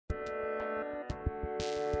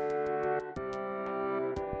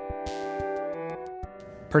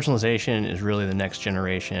Personalization is really the next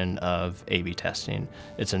generation of A/B testing.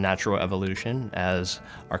 It's a natural evolution. As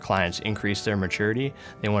our clients increase their maturity,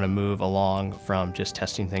 they want to move along from just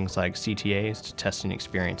testing things like CTAs to testing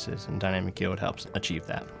experiences, and Dynamic Yield helps achieve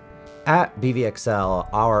that. At BVXL,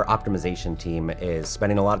 our optimization team is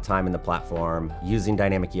spending a lot of time in the platform using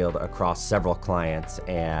Dynamic Yield across several clients,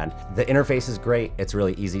 and the interface is great. It's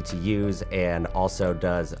really easy to use and also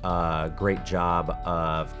does a great job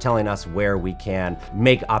of telling us where we can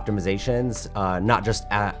make optimizations, not just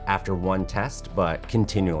after one test, but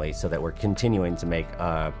continually, so that we're continuing to make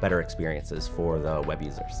better experiences for the web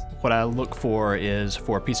users. What I look for is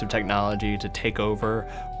for a piece of technology to take over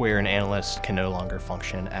where an analyst can no longer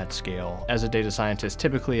function at scale. As a data scientist,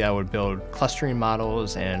 typically I would build clustering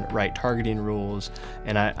models and write targeting rules,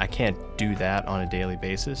 and I can't do that on a daily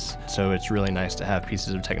basis. So it's really nice to have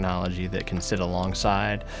pieces of technology that can sit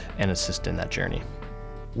alongside and assist in that journey.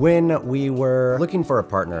 When we were looking for a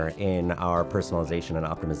partner in our personalization and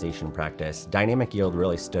optimization practice, Dynamic Yield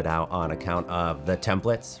really stood out on account of the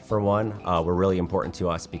templates, for one, were really important to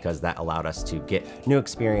us because that allowed us to get new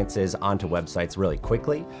experiences onto websites really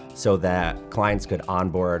quickly so that clients could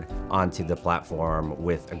onboard onto the platform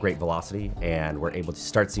with a great velocity and were able to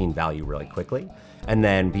start seeing value really quickly. And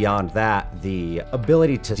then beyond that, the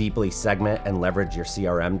ability to deeply segment and leverage your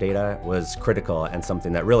CRM data was critical and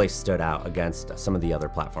something that really stood out against some of the other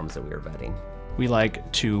platforms that we were vetting. We like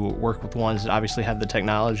to work with ones that obviously have the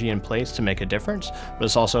technology in place to make a difference, but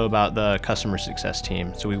it's also about the customer success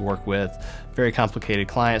team. So we work with very complicated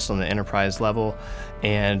clients on the enterprise level,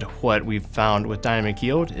 and what we've found with Dynamic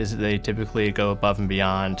Yield is that they typically go above and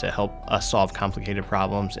beyond to help us solve complicated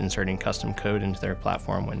problems, inserting custom code into their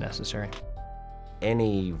platform when necessary.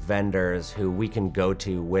 Any vendors who we can go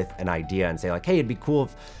to with an idea and say like, hey, it'd be cool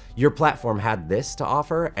if your platform had this to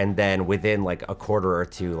offer, and then within like a quarter or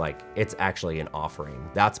two, like it's actually an offering.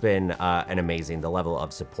 That's been an amazing, the level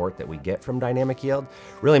of support that we get from Dynamic Yield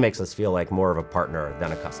really makes us feel like more of a partner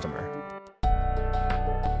than a customer.